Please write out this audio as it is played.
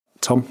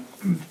Tom?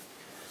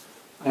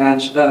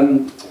 Ange,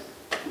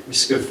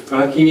 risk of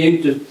irking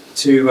you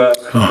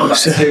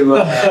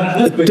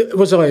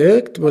was I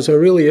irked? Was I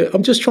really irked?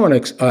 I'm just trying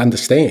to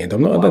understand. I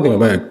don't think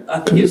I'm irked.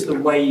 I think it's the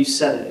way you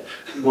said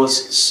it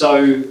was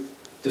so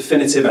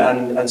definitive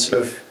and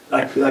sort of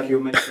like you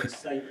were making a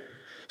statement.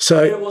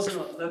 So it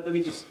wasn't. Let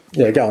me just.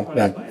 Yeah, go on.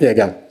 Yeah,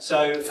 go on.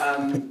 So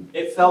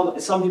it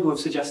felt. Some people have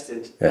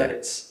suggested that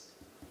it's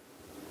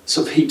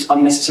sort of heaped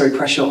unnecessary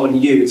pressure on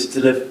you to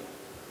deliver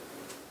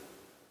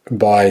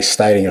by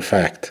stating a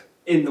fact.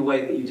 In the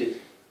way that you did.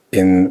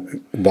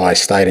 By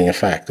stating a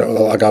fact.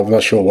 Like, I'm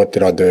not sure, what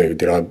did I do?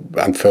 Did I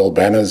unfurl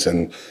banners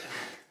and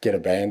get a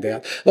band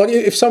out? Like,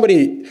 if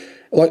somebody,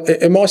 like,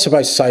 am I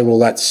supposed to say, well,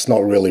 that's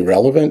not really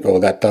relevant, or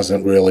that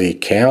doesn't really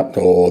count,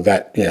 or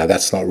that,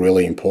 that's not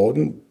really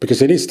important?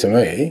 Because it is to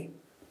me,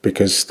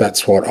 because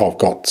that's what I've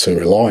got to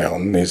rely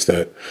on, is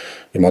that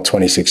in my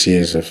 26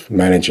 years of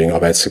managing,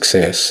 I've had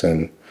success,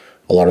 and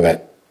a lot of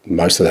that,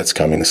 most of that's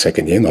come in the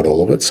second year, not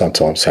all of it.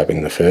 Sometimes happened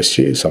in the first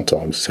year,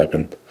 sometimes it's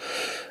happened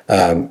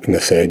in the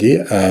third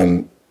year,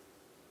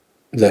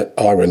 that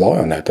I rely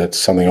on that. That's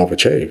something I've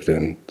achieved.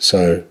 And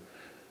so,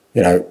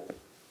 if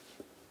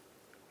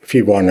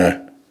you won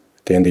at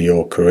the end of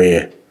your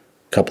career a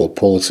couple of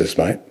Pulitzers,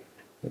 mate,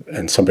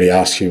 and somebody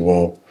asks you,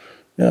 well,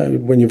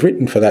 when you've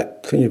written for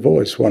that thing, you've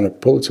always won a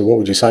Pulitzer, what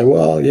would you say?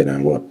 Well, you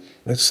know what,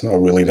 that's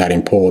not really that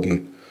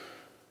important.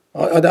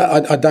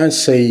 I don't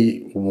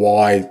see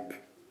why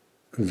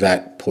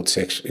that puts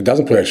extra, it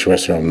doesn't put extra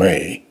pressure on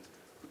me,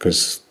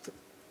 because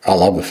I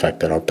love the fact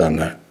that I've done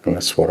that, and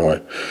that's what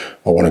I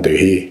want to do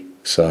here.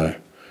 So,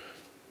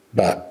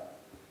 but,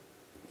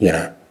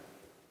 I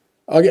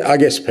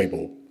guess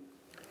people,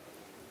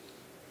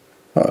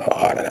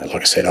 I don't know,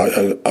 like I said,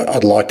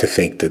 I'd like to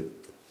think that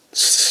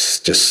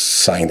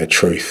just saying the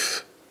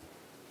truth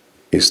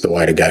is the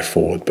way to go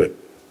forward, but,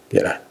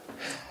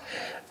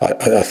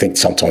 I think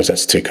sometimes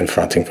that's too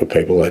confronting for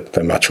people.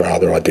 They'd much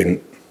rather I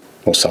didn't,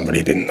 or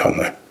somebody didn't, I don't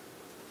know.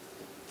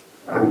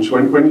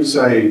 And when you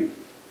say,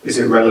 is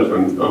it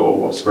relevant, or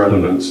what's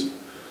relevant,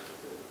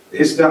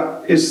 is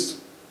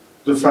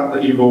the fact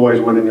that you've always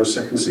won in your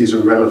second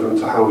season relevant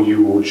to how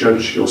you will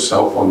judge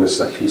yourself on the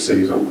second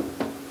season?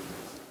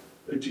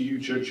 Do you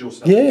judge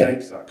yourself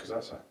against that? Because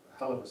that's a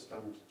hell of a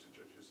standard to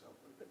judge yourself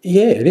with.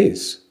 Yeah, it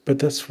is. But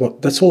that's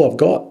all I've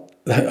got.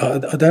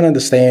 I don't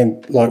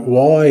understand, like,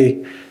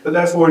 why. But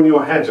therefore, in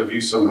your head, have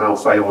you somehow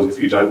failed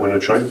if you don't win a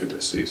trophy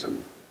this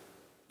season?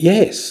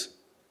 Yes.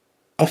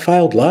 I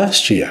failed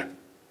last year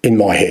in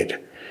my head,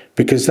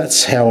 because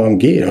that's how I'm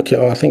geared.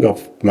 Okay, I think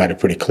I've made it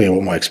pretty clear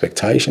what my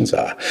expectations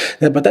are.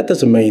 Now, but that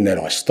doesn't mean that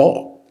I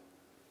stop.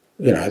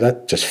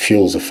 That just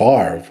fuels the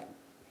fire of,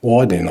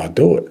 why didn't I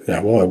do it?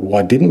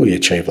 Why didn't we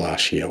achieve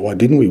last year? Why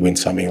didn't we win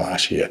something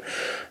last year?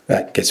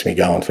 That gets me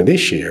going for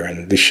this year.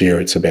 And this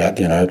year it's about,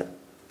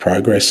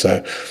 progress.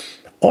 So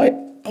I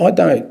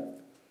don't,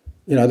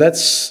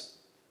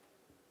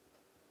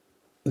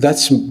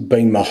 that's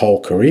been my whole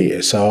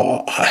career.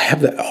 So I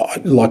have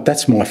that,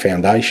 that's my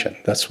foundation.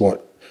 That's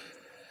what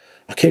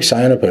I keep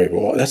saying to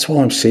people. That's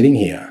why I'm sitting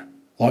here.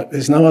 Like,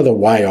 there's no other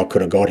way I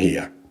could have got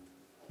here.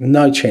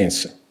 No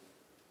chance.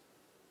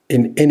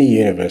 In any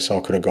universe,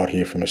 I could have got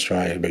here from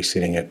Australia, be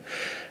sitting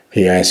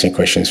here answering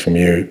questions from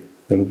you,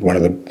 one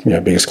of the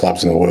biggest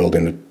clubs in the world,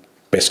 in the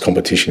best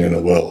competition in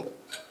the world,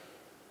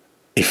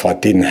 if I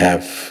didn't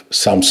have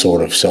some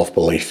sort of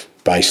self-belief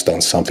based on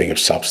something of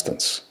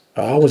substance.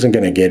 I wasn't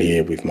going to get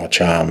here with my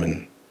charm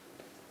and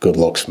good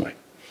looks, mate.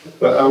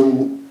 But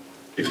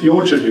if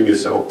you're judging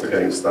yourself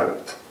against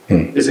that,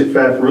 is it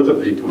fair for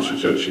other people to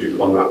judge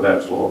you on that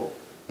therefore?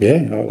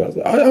 Yeah,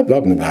 I've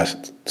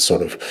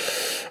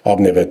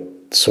never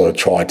sort of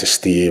tried to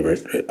steer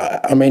it.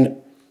 I mean,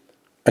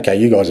 okay,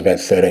 you guys have had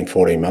 13,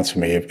 14 months for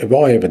me. Have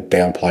I ever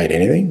downplayed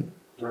anything?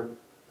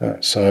 No.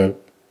 So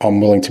I'm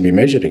willing to be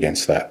measured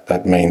against that.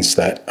 That means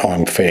that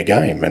I'm fair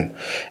game. And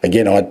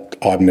again,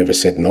 I've never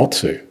said not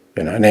to.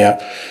 Now,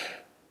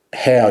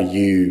 how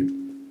you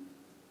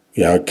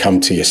come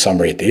to your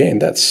summary at the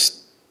end,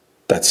 that's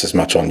as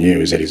much on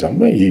you as it is on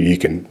me. You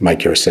can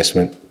make your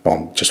assessment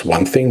on just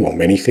one thing or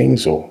many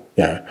things, or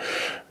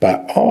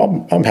but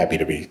I'm happy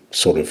to be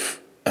sort of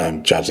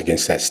judged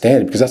against that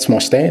standard, because that's my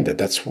standard.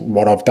 That's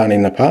what I've done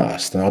in the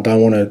past, and I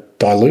don't want to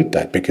dilute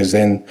that, because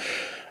then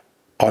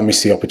I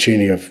miss the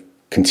opportunity of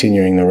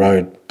continuing the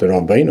road that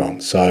I've been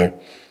on. So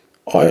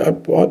I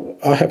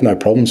have no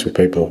problems with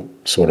people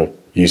sort of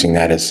using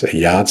that as a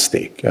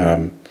yardstick.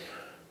 I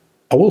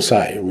will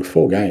say, we're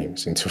 4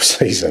 games into a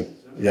season.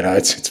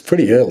 It's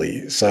pretty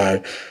early. So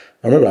I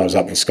remember I was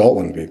up in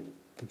Scotland.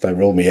 They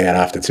ruled me out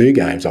after 2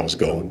 games. I was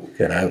gone.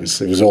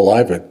 It was all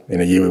over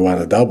in a year we won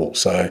the double.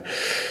 So,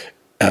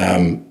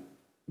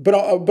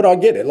 but I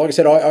get it. Like I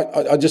said,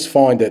 I just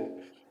find that,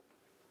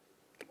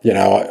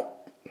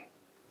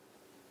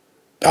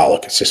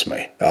 look, it's just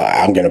me.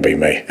 I'm going to be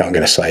me. I'm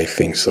going to say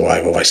things the way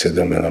I've always said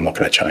them, and I'm not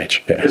going to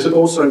change. Yeah. Is it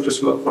also,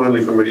 just look,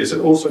 finally from me, is it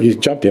also... You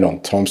jumped in on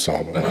Tom's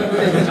side.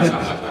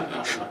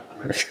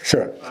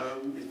 Sure.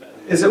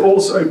 Is it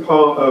also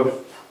part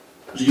of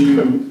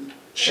you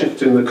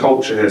shifting the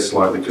culture here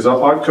slightly? Because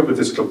I've covered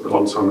this club for a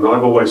long time, and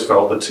I've always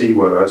felt the T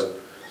word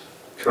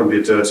can be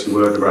a dirty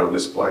word around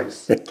this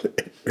place.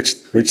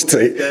 which T?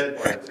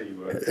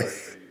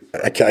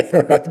 Okay,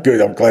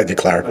 good. I'm glad you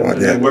clarified.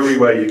 And then worry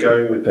where you're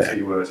going with the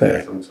T word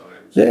here sometimes.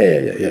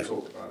 Yeah.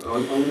 Talk about it. I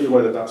wonder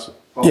whether that's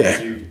part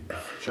of you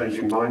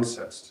changing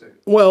mindsets too.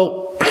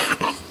 Well,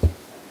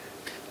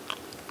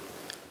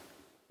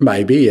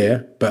 maybe,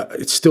 yeah, but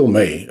it's still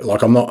me.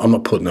 Like I'm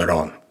not putting it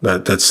on.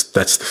 That's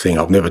the thing.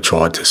 I've never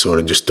tried to sort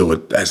of just do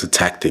it as a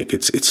tactic.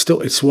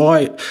 It's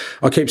why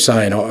I keep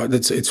saying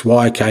it's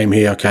why I came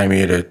here. I came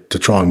here to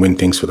try and win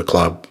things for the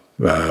club.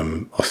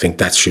 I think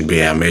that should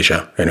be our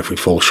measure. And if we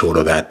fall short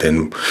of that,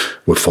 then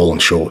we've fallen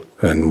short,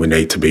 and we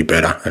need to be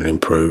better and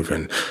improve.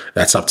 And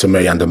that's up to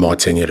me under my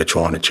tenure to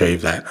try and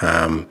achieve that.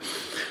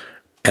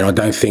 And I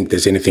don't think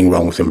there's anything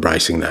wrong with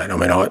embracing that. I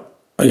mean,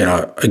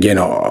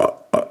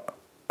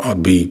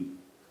 I'd be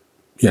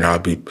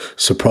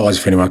surprised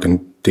if anyone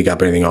can dig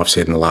up anything I've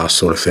said in the last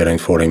sort of 13,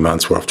 14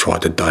 months where I've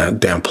tried to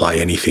downplay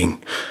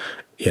anything.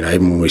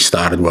 Even when we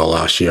started well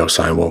last year, I was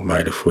saying, well,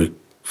 mate, if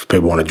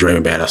people want to dream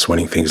about us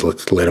winning things, let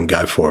them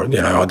go for it.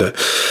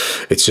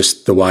 It's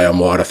just the way I'm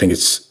wired. I think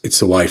it's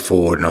the way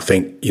forward, and I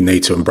think you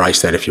need to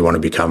embrace that if you want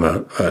to become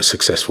a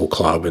successful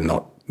club and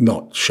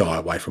not shy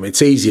away from it.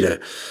 It's easy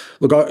to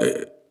look.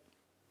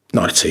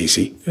 It's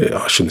easy.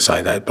 I shouldn't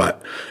say that,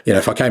 but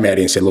if I came out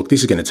here and said, look,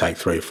 this is going to take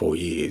 3 or 4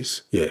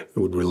 years, it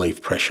would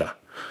relieve pressure.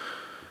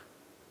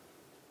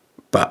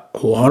 But I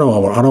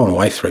don't want to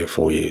wait 3 or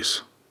 4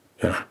 years.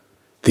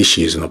 This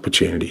year's an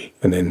opportunity,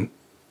 and then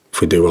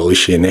if we do well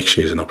this year, next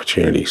year's an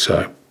opportunity.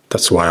 So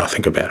that's the way I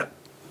think about it.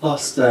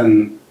 Last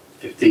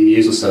 15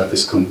 years or so of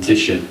this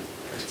competition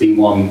has been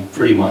won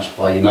pretty much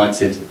by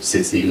United,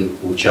 City,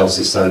 Liverpool,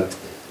 Chelsea, so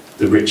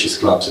the richest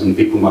clubs. And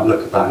people might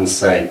look at that and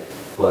say,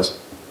 well,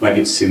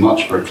 maybe it's too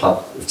much for a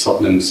club with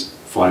Tottenham's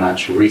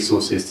financial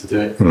resources to do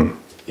it.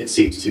 It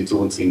seems too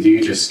daunting. Do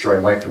you just stray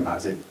away from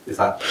that? Is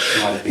that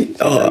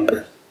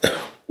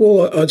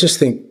well, I just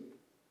think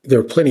there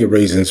are plenty of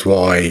reasons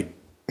why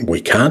we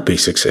can't be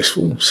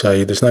successful.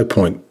 So there's no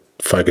point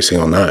focusing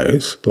on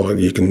those. Like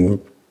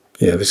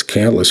there's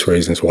countless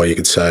reasons why you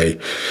could say,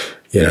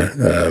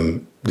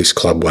 this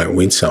club won't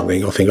win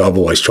something. I think I've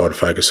always tried to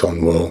focus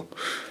on, well,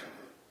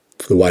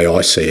 the way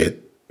I see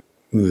it,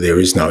 there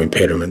is no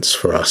impediments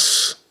for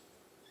us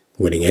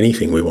winning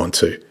anything we want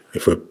to,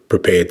 if we're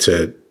prepared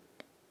to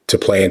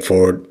plan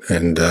for it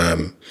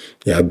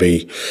and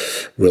be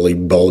really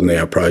bold in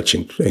our approach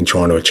in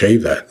trying to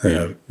achieve that.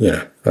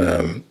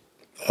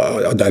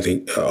 I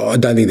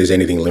don't think there's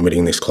anything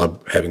limiting this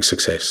club having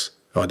success.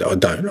 I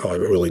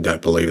really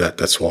don't believe that.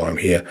 That's why I'm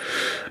here.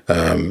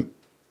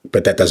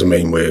 But that doesn't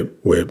mean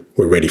we're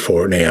ready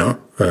for it now.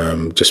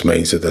 Just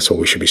means that that's what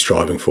we should be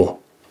striving for.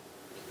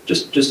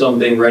 Just on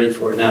being ready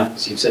for it now,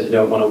 because you said you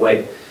don't want to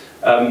wait.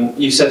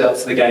 You said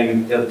after the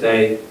game the other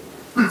day,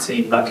 the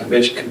team, that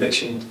conviction,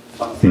 which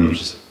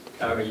is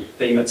a recurring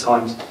theme at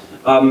times.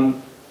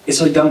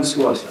 It's a young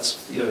squad.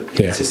 That's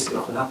consistent,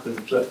 often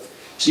happens. But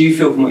do you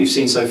feel from what you've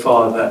seen so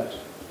far that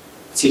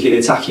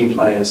particularly the attacking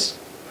players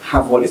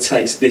have what it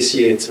takes this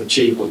year to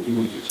achieve what you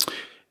want?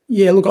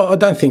 Yeah, look, I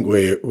don't think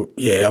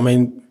I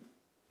mean,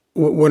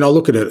 when I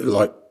look at it,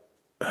 like,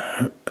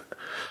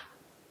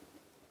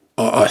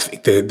 I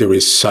think there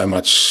is so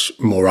much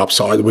more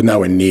upside. We're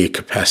nowhere near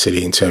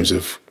capacity in terms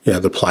of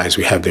the players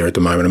we have there at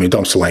the moment. I mean,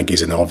 Dom Solanke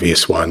is an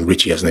obvious one.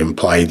 Richie hasn't even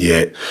played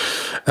yet.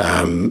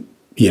 I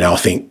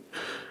think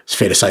it's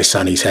fair to say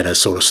Sonny's had a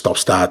sort of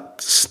stop-start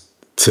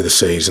to the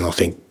season. I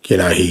think he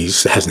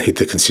hasn't hit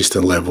the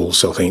consistent levels.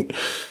 So I think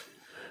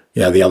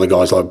the other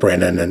guys like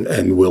Brennan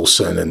and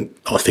Wilson, and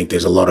I think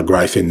there's a lot of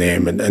growth in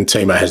them. And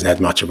Timo hasn't had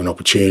much of an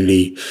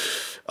opportunity.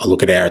 I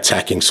look at our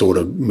attacking sort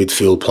of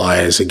midfield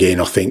players again.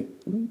 I think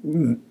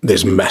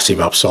there's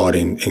massive upside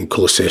in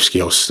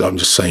Kulusevski. I'm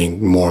just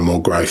seeing more and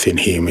more growth in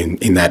him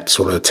in that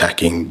sort of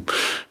attacking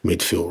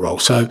midfield role.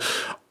 So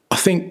I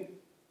think,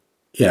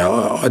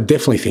 I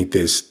definitely think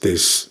there's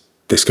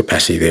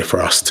capacity there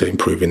for us to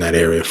improve in that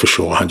area for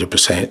sure,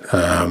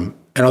 100%.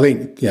 And I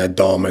think,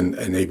 Dom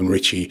and even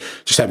Richie,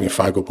 just having a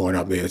focal point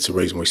up there, that's the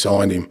reason we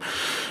signed him,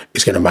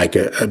 is going to make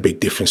a big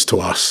difference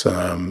to us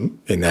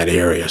in that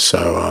area.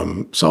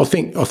 So I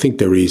think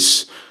there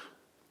is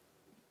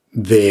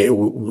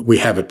we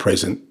have at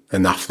present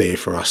enough there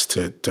for us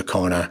to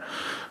kind of,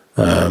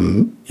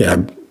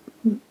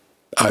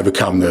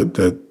 overcome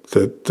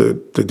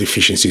the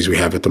deficiencies we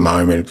have at the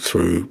moment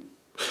through,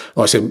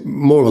 like I said,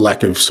 more of a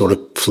lack of sort of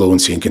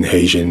fluency and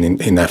cohesion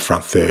in that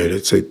front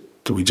third.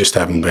 We just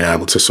haven't been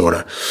able to sort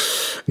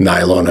of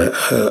nail on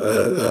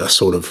a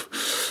sort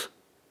of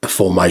a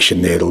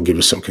formation there that'll give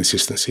us some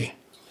consistency.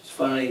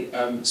 Finally,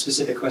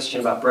 specific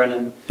question about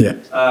Brennan. Yeah.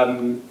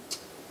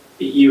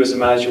 You as a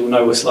manager will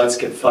know what it's like to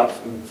get flack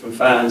from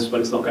fans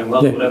when it's not going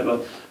well or whatever.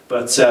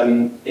 But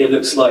it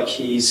looks like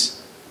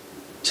he's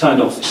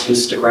turned off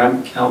his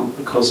Instagram account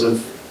because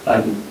of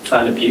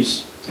fan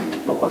abuse.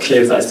 Not quite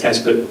clear if that's the case,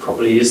 but it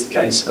probably is the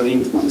case. I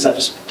mean, does that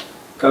just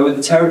go with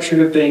the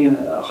territory of being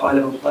a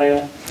high-level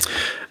player?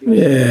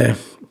 Yeah.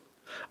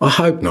 I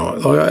hope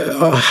not.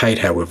 I hate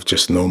how we've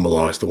just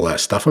normalised all that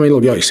stuff. I mean,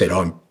 look, like you said,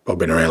 I've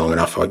been around long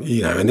enough, and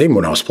even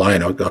when I was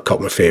playing, I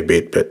copped a fair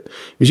bit, but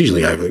it was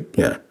usually over,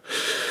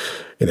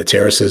 in the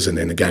terraces, and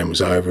then the game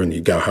was over, and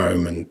you'd go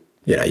home, and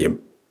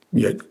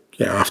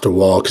after a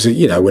while, because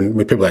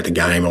when people at the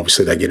game,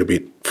 obviously they get a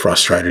bit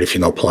frustrated if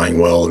you're not playing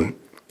well, and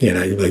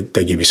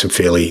they give you some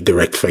fairly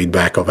direct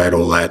feedback. I've had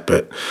all that,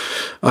 but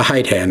I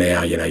hate how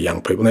now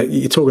young people. Now,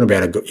 you're talking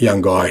about a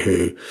young guy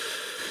who,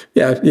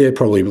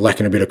 probably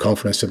lacking a bit of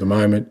confidence at the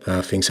moment.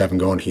 Things haven't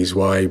gone his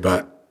way,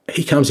 but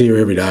he comes here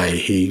every day.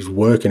 He's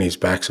working his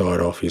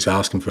backside off. He's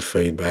asking for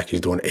feedback.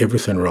 He's doing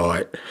everything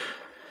right.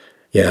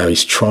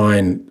 He's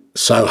trying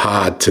so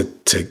hard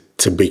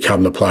to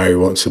become the player he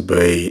wants to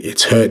be.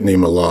 It's hurting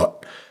him a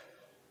lot.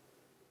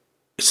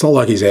 It's not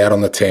like he's out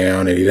on the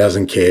town and he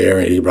doesn't care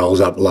and he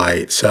rolls up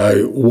late.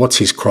 So what's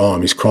his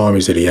crime? His crime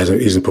is that he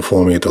isn't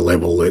performing at the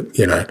level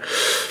that,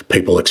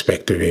 people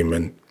expect of him.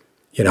 And,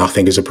 I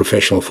think as a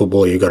professional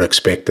footballer, you've got to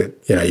expect that,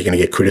 you're going to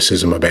get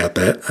criticism about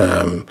that.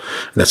 And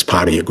that's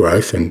part of your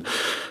growth. And,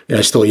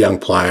 still a young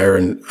player.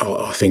 And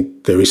I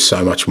think there is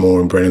so much more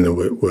in Brennan that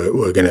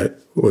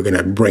we're going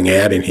to bring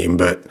out in him.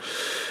 But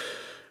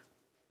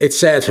it's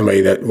sad for me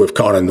that we've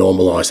kind of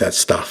normalised that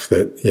stuff,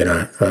 that,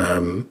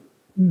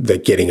 they're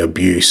getting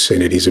abuse,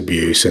 and it is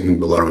abuse,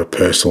 and a lot of it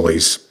personal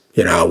is,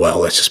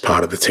 well, that's just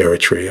part of the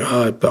territory.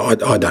 I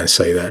don't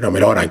see that. I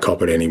mean, I don't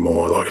cop it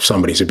anymore. Like, if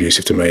somebody's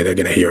abusive to me, they're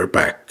going to hear it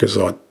back, because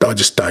I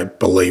just don't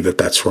believe that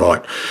that's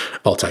right.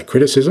 I'll take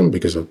criticism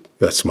because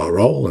that's my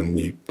role,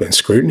 and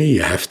scrutiny,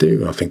 you have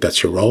to. I think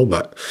that's your role,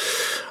 but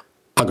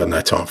I've got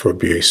no time for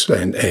abuse.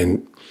 And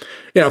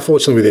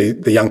unfortunately,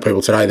 with the young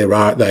people today,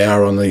 they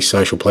are on these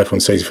social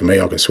platforms. It's easy for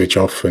me. I can switch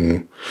off,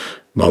 and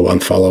my one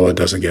follower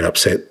doesn't get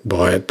upset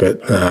by it.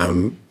 But,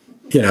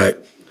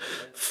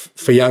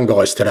 for young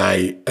guys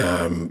today,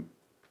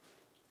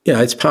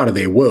 it's part of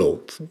their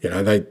world.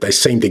 They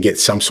seem to get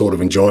some sort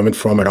of enjoyment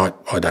from it.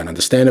 I don't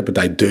understand it, but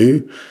they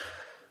do.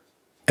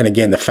 And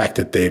again, the fact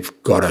that they've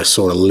got to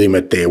sort of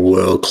limit their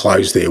world,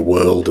 close their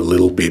world a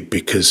little bit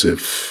because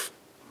of,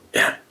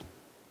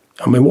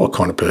 what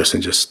kind of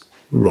person just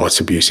writes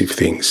abusive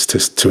things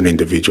to an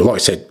individual? Like I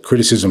said,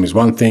 criticism is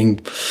one thing.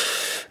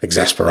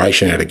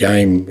 Exasperation at a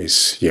game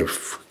is,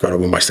 you've got to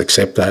almost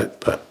accept that.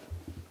 But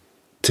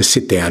to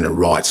sit down and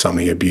write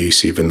something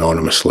abusive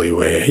anonymously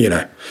where,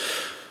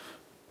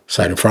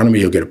 say it in front of me,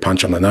 you'll get a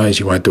punch on the nose,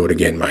 you won't do it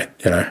again, mate,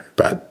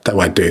 but they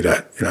won't do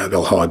that.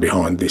 They'll hide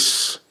behind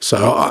this. So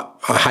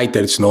I hate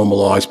that it's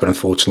normalised, but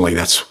unfortunately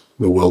that's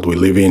the world we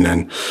live in.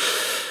 And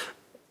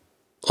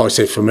like I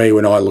said, for me,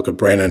 when I look at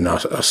Brennan, I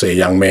see a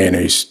young man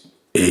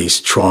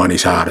he's trying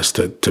his hardest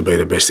to be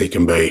the best he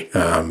can be.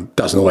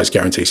 Doesn't always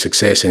guarantee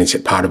success, and it's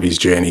part of his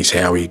journey is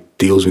how he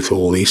deals with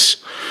all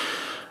this.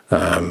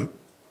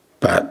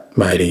 But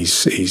mate,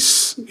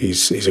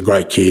 he's a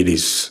great kid.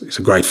 He's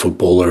a great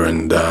footballer,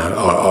 and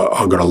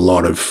I've got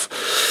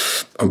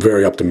I'm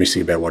very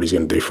optimistic about what he's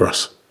going to do for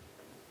us.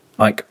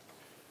 Mike.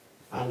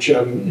 And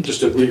just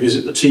to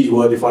revisit the T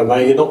word, if I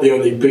may, you're not the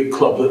only big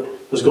club that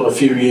has gone a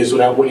few years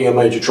without winning a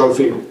major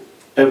trophy.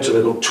 Everton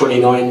have got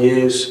 29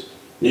 years.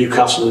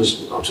 Newcastle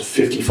is up to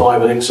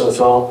 55, I think, so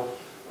far.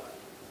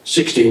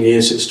 16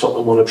 years since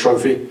Tottenham won a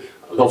trophy.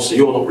 And obviously,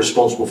 you're not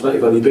responsible for that.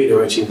 You've only been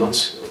there 18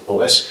 months, or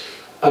less.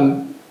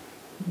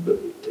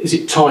 Is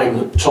it time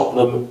that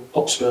Tottenham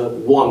Hotspur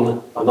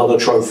won another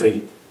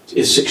trophy?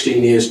 Is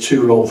 16 years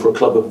too long for a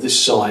club of this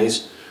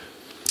size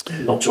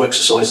not to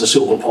exercise the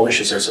silver polish,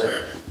 as they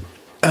say?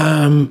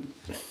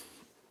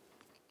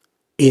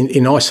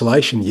 In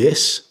isolation,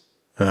 yes,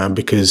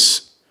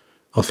 because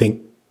I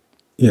think,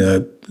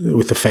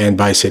 with the fan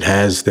base it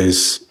has,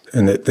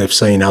 and they've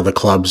seen other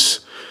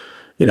clubs,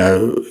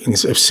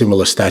 of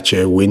similar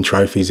stature win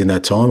trophies in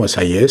that time. I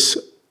say yes.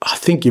 I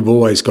think you've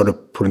always got to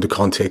put into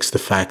context the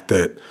fact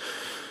that,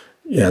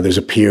 there's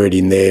a period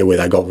in there where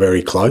they got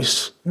very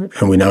close,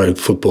 and we know in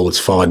football it's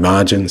fine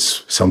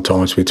margins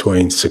sometimes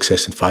between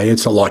success and failure.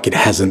 It's not like it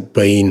hasn't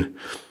been,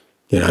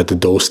 at the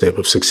doorstep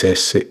of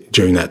success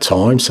during that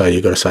time. So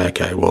you've got to say,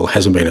 okay, well, it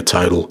hasn't been a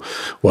total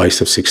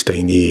waste of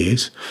 16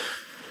 years.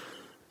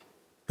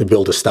 They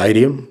built a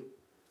stadium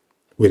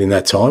within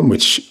that time,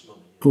 which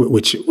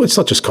it's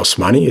not just costs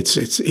money, it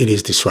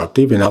is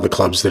disruptive. And other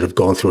clubs that have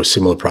gone through a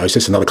similar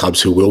process, and other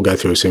clubs who will go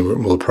through a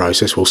similar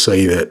process, will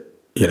see that,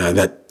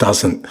 that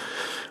doesn't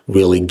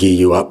really gear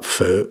you up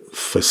for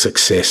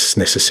success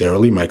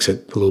necessarily, makes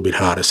it a little bit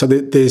harder. So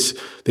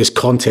there's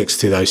context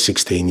to those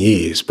 16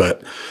 years,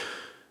 but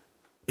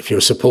if you're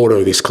a supporter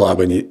of this club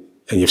and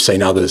you've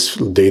seen others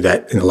do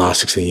that in the last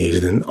 16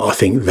 years, then I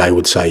think they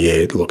would say,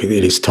 yeah, look, it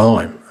is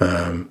time.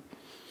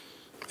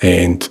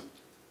 And,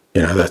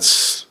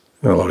 that's,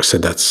 like I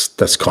said,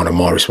 that's kind of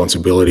my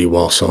responsibility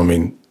whilst I'm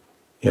in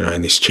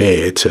this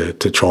chair to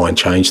try and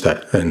change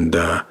that. And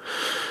I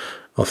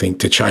think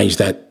to change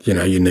that,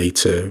 you need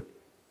to,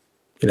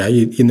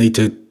 you need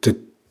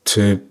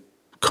to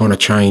kind of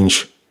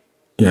change,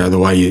 the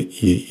way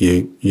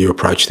you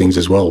approach things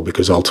as well,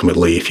 because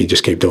ultimately if you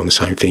just keep doing the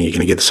same thing, you're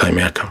going to get the same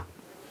outcome.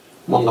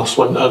 One last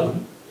one.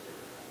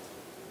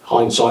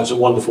 hindsight's a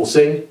wonderful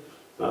thing.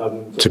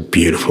 It's a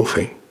beautiful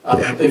thing.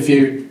 Yeah. If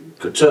you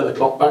could turn the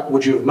clock back,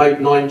 would you have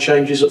made 9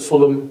 changes at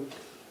Fulham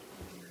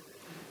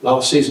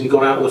last season,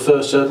 gone out of the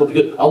first hurdle?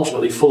 Because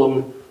ultimately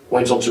Fulham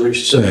went on to reach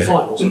the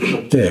semi-finals.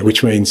 Yeah,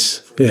 which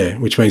means they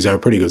were a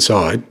pretty good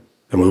side,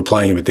 and we were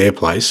playing them at their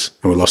place,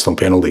 and we lost on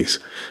penalties.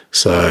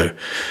 So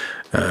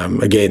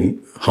again,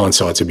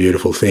 hindsight's a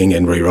beautiful thing,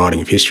 and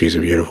rewriting of history is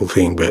a beautiful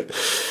thing. But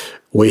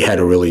we had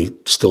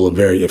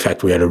in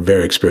fact, we had a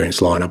very experienced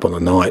lineup on the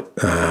night.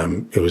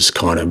 It was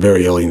kind of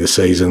very early in the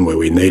season where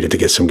we needed to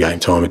get some game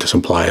time into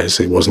some players.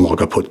 It wasn't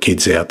like I put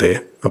kids out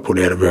there. I put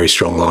out a very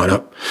strong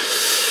lineup,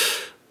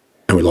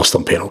 and we lost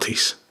on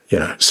penalties.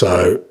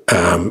 So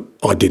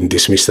I didn't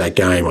dismiss that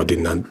game. I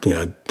didn't,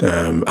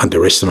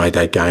 underestimate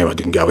that game. I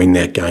didn't go in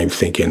that game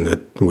thinking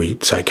that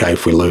it's okay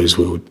if we lose.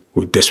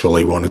 We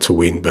desperately wanted to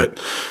win, but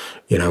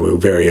we were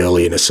very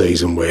early in a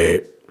season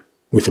where,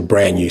 with a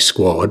brand new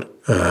squad,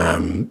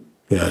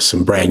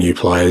 some brand new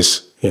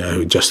players,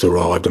 who just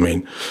arrived.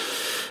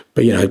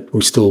 But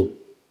we still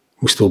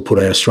put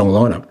out a strong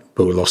lineup,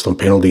 but we lost on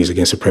penalties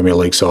against a Premier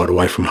League side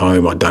away from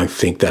home. I don't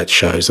think that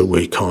shows that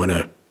we kind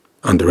of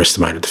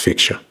underestimated the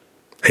fixture,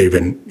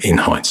 even in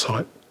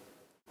hindsight.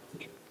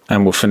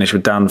 And we'll finish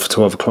with Dan for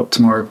 12 o'clock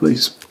tomorrow,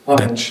 please.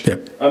 Hi, Ange.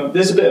 Yep.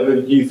 There's a bit of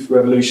a youth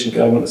revolution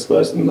going on at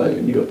Spurs at the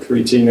moment. You've got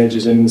 3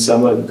 teenagers in the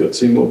summer, you've got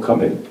 2 more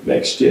coming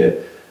next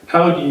year.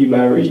 How do you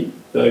marry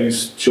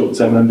those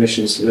short-term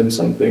ambitions to win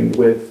something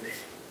with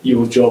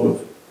your job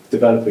of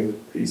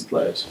developing these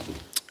players?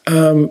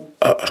 I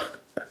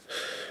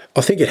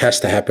think it has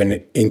to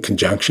happen in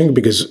conjunction,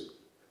 because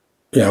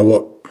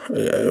what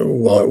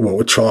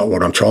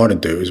I'm trying to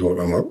do is what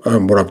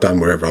I've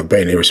done wherever I've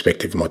been,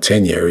 irrespective of my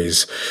tenure,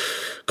 is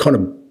kind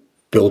of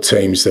build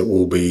teams that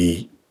will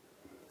be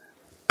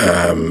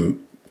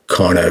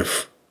kind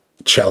of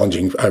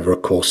challenging over a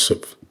course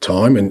of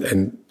time,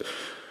 and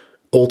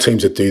all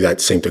teams that do that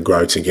seem to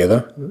grow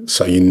together.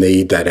 So you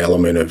need that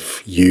element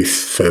of youth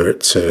for it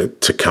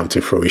to come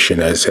to fruition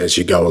as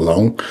you go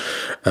along.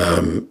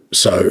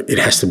 So it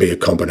has to be a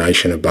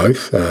combination of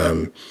both.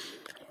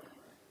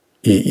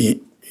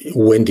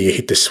 When do you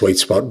hit the sweet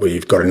spot where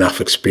you've got enough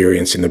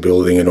experience in the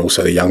building, and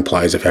also the young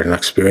players have had enough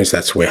experience?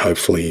 That's where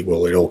hopefully,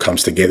 it all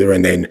comes together.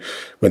 And then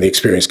when the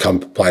experienced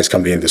players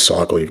come to the end of the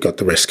cycle, you've got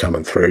the rest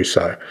coming through.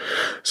 So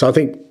I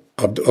think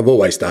I've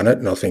always done it,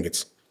 and I think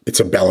it's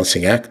a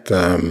balancing act.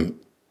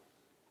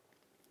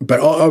 But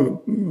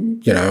I'm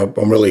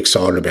really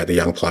excited about the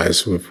young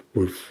players we've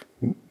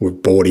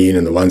brought in,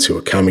 and the ones who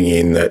are coming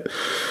in. That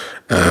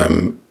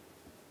and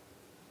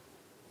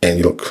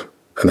look,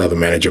 another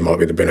manager might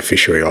be the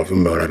beneficiary of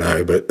them. I don't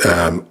know, but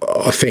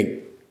I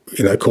think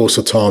in the course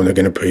of time they're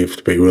going to prove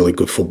to be really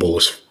good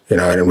footballers, and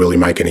really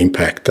make an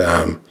impact.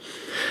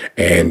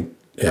 And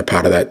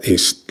part of that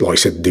is, like I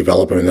said,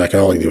 development, and they can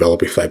only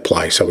develop if they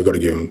play. So we've got to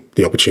give them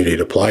the opportunity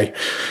to play.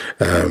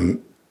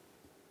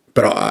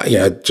 But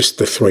just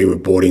the 3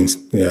 we've brought in,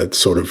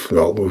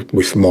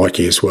 with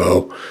Mikey as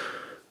well,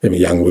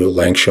 young Will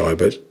Langshy,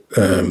 but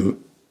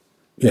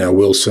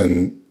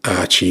Wilson,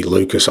 Archie,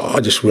 Lucas. I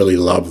just really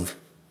love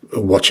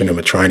watching them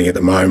at training at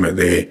the moment.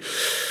 They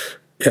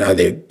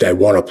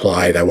want to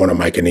play, they want to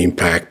make an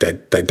impact.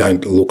 They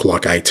don't look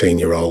like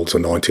 18-year-olds or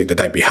 19. That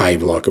they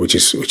behave like it, which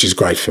is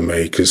great for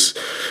me, because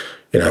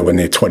when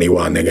they're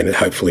 21, they're going to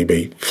hopefully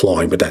be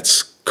flying. But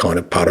that's kind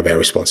of part of our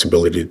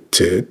responsibility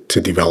to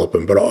develop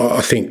them. But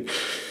I think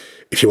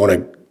if you want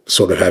to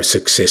sort of have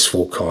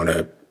successful kind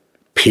of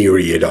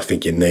period, I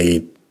think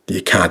you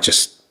can't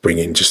just bring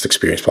in just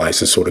experienced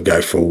players and sort of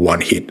go for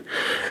one hit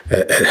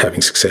at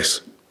having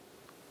success.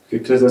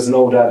 Because there's an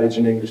old adage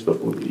in English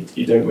football,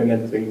 you don't win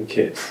anything in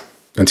kits.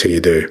 Until you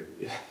do.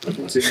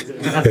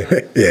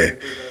 Yeah.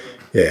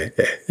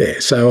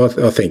 So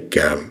I think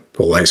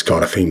all those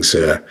kind of things,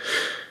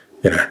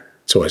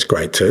 it's always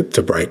great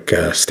to break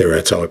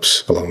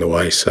stereotypes along the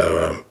way.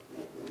 So,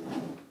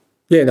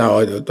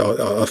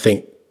 I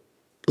think,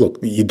 look,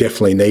 you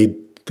definitely need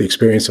the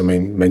experience.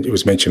 It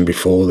was mentioned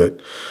before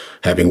that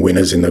having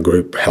winners in the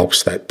group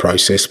helps that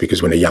process,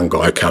 because when a young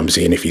guy comes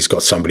in, if he's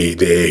got somebody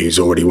there who's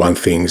already won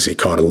things, he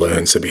kind of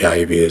learns the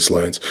behaviours,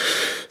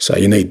 So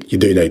you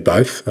do need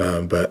both.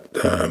 But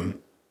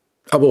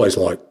I've always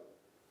liked,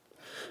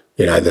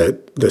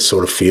 the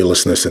sort of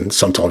fearlessness and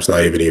sometimes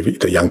naivety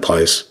the young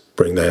players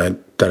bring. They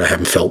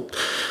haven't felt,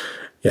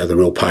 the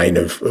real pain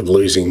of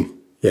losing,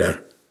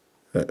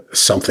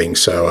 something.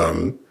 So,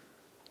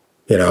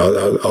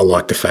 I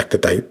like the fact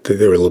that they're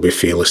a little bit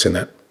fearless in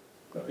that.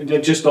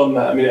 Just on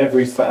that,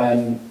 every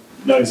fan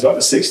knows about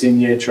the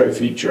 16-year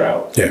trophy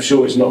drought. Yeah. I'm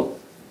sure it's not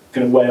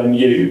going to weigh on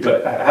you,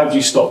 but how do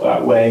you stop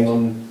that weighing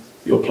on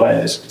your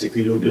players,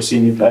 particularly your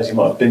senior players who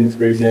might have been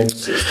through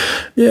things?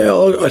 Yeah,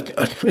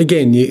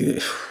 again,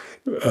 you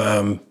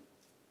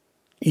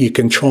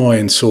can try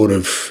and sort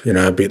of,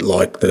 a bit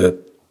like the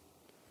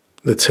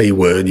T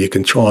word, you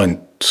can try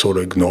and sort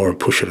of ignore and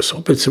push it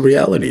aside, but it's a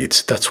reality.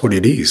 That's what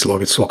it is.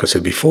 Like I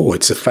said before,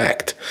 it's a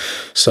fact.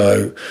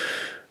 So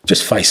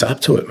just face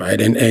up to it,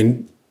 mate.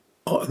 And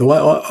the way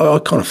I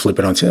kind of flip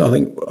it on, I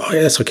think,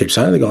 that's what I keep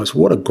saying to the guys,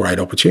 what a great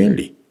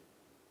opportunity.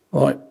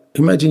 Like,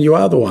 imagine you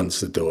are the ones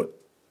that do it.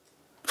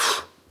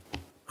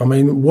 I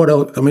mean, what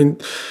else? I mean,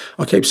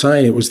 I keep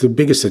saying it was the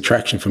biggest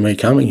attraction for me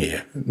coming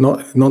here.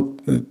 Not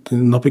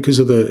because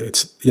of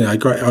it's, you know,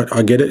 great.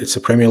 I get it. It's the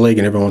Premier League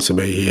and everyone wants to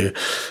be here.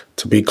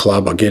 It's a big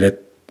club. I get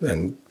it.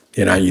 And,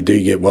 you know, you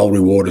do get well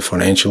rewarded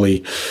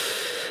financially.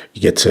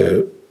 You get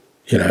to,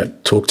 you know,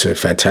 talk to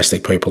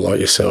fantastic people like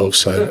yourself.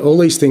 So all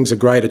these things are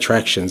great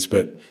attractions.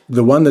 But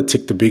the one that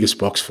ticked the biggest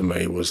box for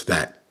me was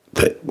that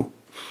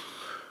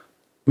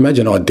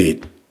imagine I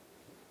did.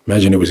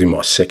 Imagine it was in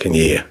my second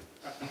year.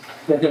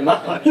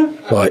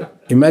 Like,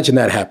 imagine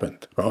that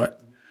happened, right?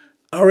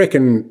 I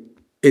reckon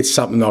it's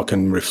something I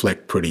can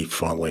reflect pretty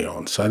fondly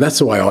on. So that's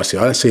the way I see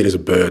it. I don't see it as a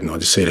burden. I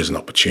just see it as an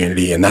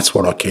opportunity. And that's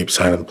what I keep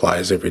saying to the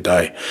players every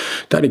day.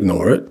 Don't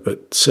ignore it,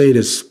 but see it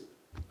as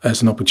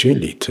an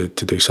opportunity to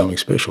do something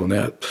special.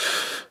 Now,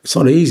 it's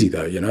not easy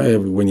though, you know.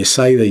 When you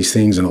say these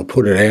things and I'll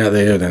put it out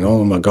there, then,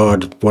 oh my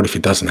God, what if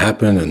it doesn't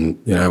happen? And,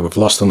 you know, we've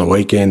lost on the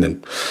weekend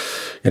and,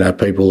 you know,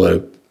 people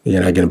are, you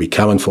know, going to be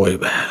coming for you.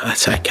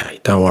 That's okay.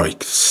 Don't worry.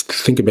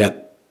 Think about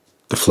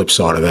the flip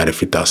side of that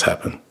if it does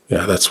happen. You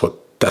know, that's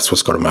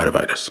what's got to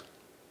motivate us.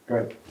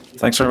 Great.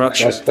 Thanks very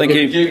much. Thank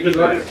you.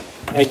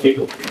 Thank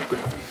you.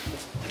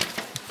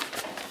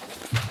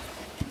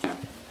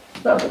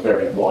 That was a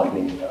very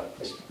enlightening.